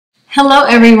Hello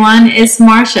everyone, it's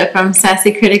Marsha from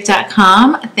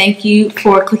SassyCritic.com. Thank you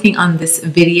for clicking on this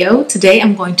video. Today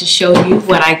I'm going to show you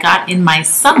what I got in my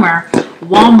summer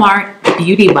Walmart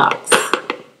beauty box.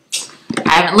 I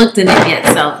haven't looked in it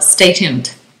yet, so stay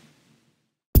tuned.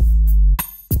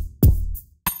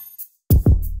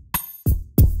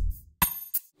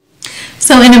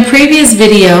 So in a previous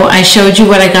video, I showed you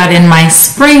what I got in my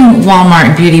spring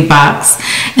Walmart beauty box.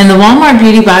 And the Walmart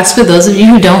beauty box, for those of you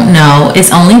who don't know,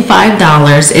 is only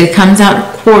 $5. It comes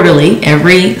out quarterly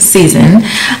every season.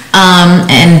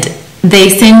 And they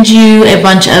send you a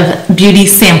bunch of beauty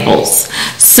samples.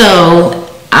 So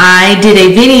I did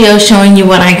a video showing you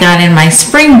what I got in my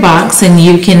spring box, and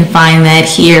you can find that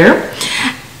here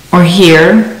or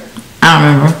here. I don't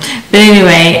remember. But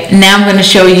anyway, now I'm going to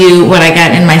show you what I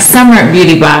got in my summer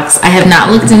beauty box. I have not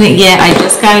looked in it yet. I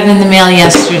just got it in the mail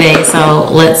yesterday, so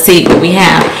let's see what we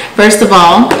have. First of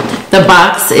all, the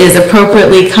box is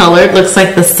appropriately colored. Looks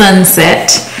like the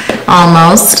sunset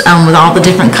almost, with all the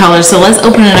different colors. So let's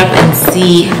open it up and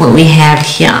see what we have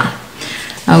here.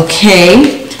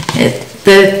 Okay,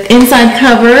 the inside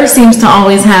cover seems to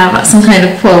always have some kind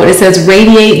of quote. It says,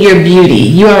 "Radiate your beauty.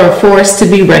 You are a force to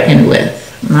be reckoned with."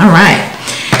 All right.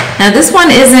 Now this one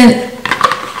isn't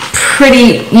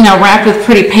pretty, wrapped with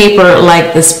pretty paper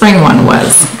like the spring one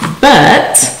was.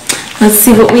 But let's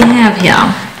see what we have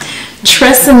here.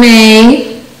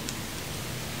 Tresseme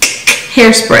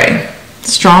hairspray.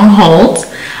 Stronghold.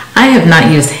 I have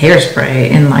not used hairspray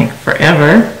in like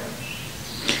forever.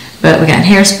 But we got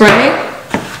hairspray.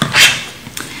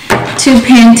 2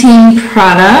 Pantene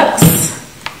products.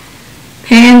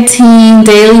 Pantene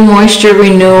Daily Moisture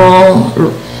Renewal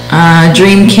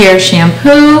Dream Care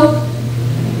Shampoo,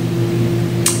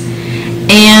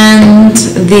 and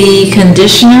the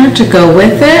conditioner to go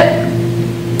with it.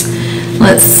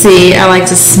 Let's see, I like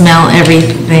to smell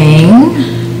everything.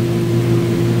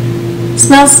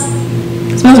 Smells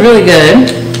really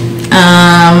good.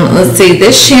 Let's see,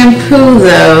 this shampoo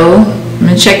though, I'm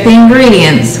going to check the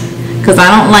ingredients because I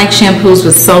don't like shampoos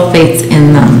with sulfates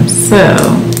in them. So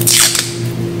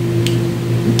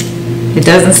it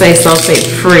doesn't say sulfate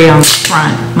free on the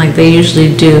front like they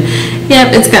usually do.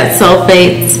 Yep, it's got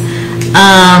sulfates.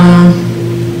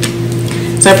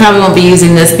 So I probably won't be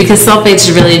using this because sulfates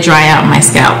really dry out my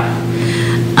scalp.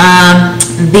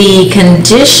 The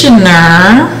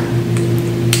conditioner,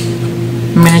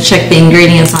 I'm going to check the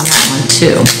ingredients on that one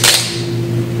too.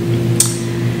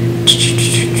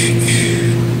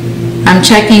 I'm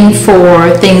checking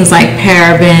for things like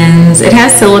parabens. It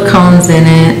has silicones in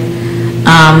it.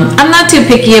 I'm not too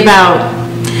picky about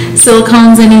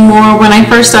silicones anymore. When I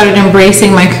first started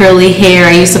embracing my curly hair,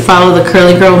 I used to follow the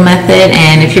curly girl method,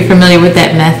 and if you're familiar with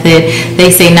that method, they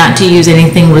say not to use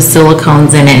anything with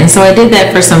silicones in it. And so I did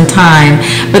that for some time,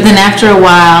 but then after a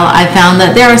while I found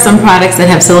that there are some products that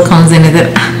have silicones in it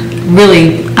that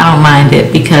really I don't mind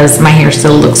it because my hair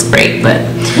still looks great, but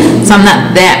so I'm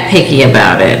not that picky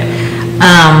about it.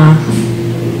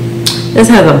 This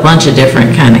has a bunch of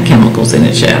different kind of chemicals in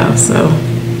it, child, so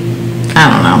I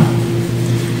don't know.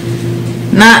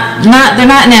 They're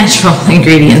not natural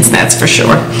ingredients, that's for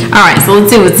sure. All right, so let's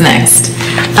see what's next.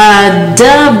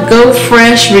 Dove Go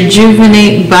Fresh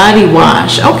Rejuvenate Body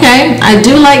Wash. Okay, I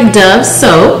do like Dove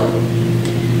soap.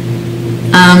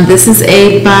 This is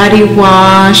a body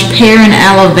wash, pear and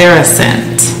aloe vera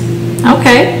scent.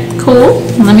 Okay, cool.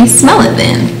 Let me smell it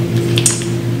then.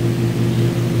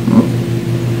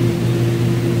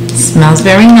 Smells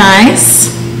very nice.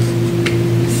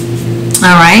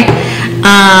 All right.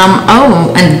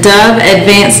 Oh, and Dove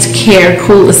Advanced Care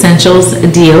Cool Essentials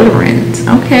deodorant.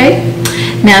 Okay.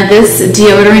 Now this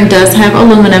deodorant does have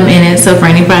aluminum in it, so for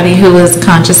anybody who is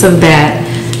conscious of that,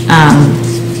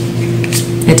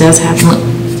 it does have.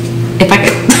 If I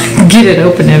could get it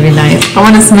open, that'd be nice. I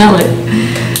want to smell it.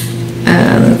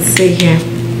 Let's see here.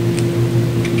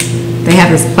 They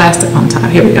have this plastic on top.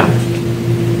 Here we go.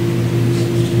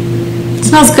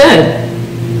 Smells good.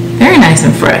 Very nice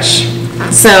and fresh.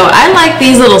 So I like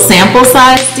these little sample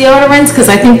size deodorants because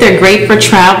I think they're great for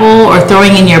travel or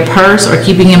throwing in your purse or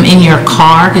keeping them in your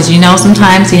car, because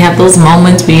sometimes you have those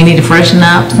moments where you need to freshen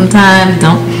up sometimes.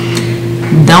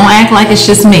 Don't act like it's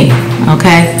just me,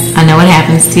 okay? I know it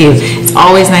happens to you. It's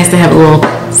always nice to have a little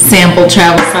sample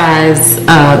travel size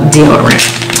deodorant.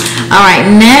 All right,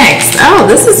 next. Oh,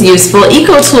 this is useful.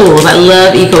 EcoTools. I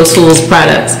love EcoTools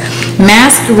products.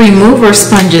 Mask remover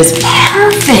sponges.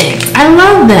 Perfect. I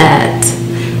love that.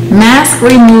 Mask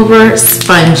remover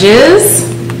sponges.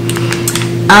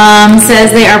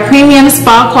 Says they are premium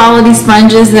spa quality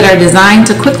sponges that are designed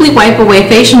to quickly wipe away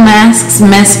facial masks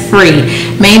mess free.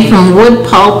 Made from wood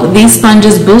pulp, these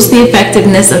sponges boost the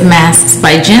effectiveness of masks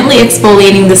by gently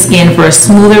exfoliating the skin for a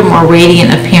smoother, more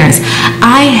radiant appearance.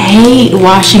 I hate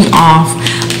washing off,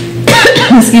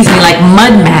 excuse me, like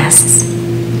mud masks.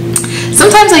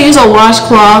 Sometimes I use a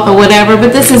washcloth or whatever,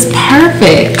 but this is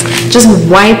perfect. Just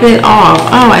wipe it off.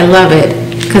 Oh, I love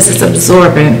it because it's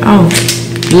absorbent. Oh,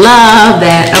 love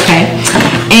that. Okay,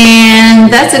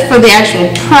 and that's it for the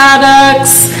actual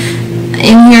products.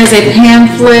 In here is a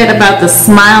pamphlet about the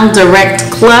Smile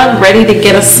Direct Club. Ready to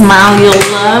get a smile you'll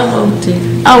love.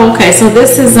 Oh, okay. So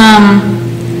this is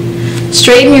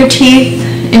straighten your teeth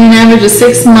in an average of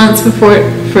 6 months for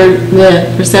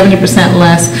 70%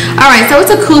 less. All right, so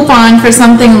it's a coupon for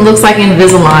something that looks like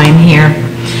Invisalign here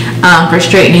for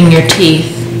straightening your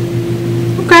teeth.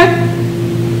 Okay.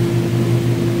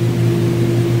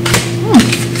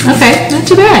 Okay, not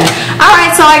too bad. All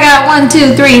right, so I got 1,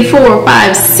 2, 3, 4,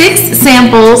 5, 6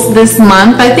 samples this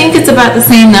month. I think it's about the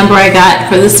same number I got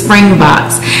for the spring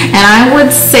box. And I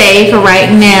would say for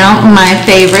right now, my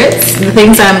favorites, the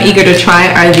things I'm eager to try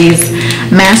are these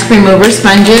mask remover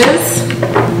sponges,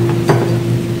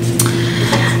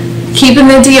 keeping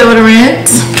the deodorant,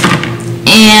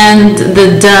 and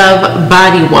the Dove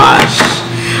body wash.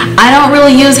 I don't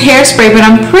really use hairspray, but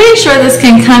I'm pretty sure this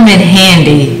can come in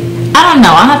handy. I don't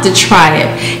know, I'll have to try it.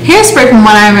 Hairspray, from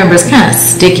what I remember, is kind of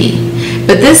sticky.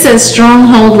 But this says strong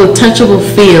hold with touchable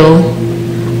feel,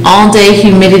 all day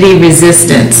humidity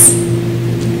resistance.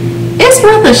 It's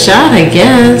worth a shot, I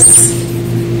guess.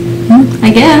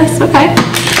 I guess, okay.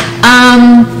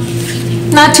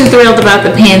 Not too thrilled about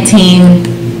the Pantene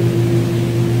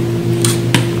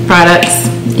products.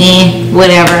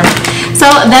 Whatever. So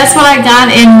that's what I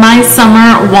got in my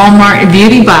summer Walmart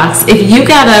beauty box. If you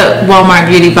got a Walmart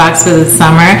beauty box for the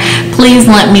summer, please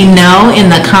let me know in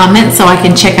the comments so I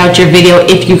can check out your video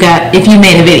if you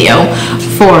made a video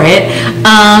for it.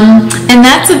 And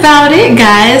that's about it,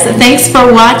 guys. Thanks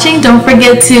for watching. Don't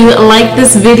forget to like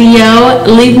this video,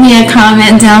 leave me a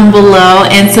comment down below,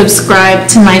 and subscribe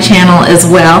to my channel as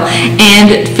well.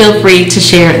 And feel free to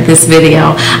share this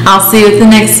video. I'll see you at the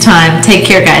next time. Take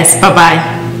care, guys.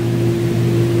 Bye-bye.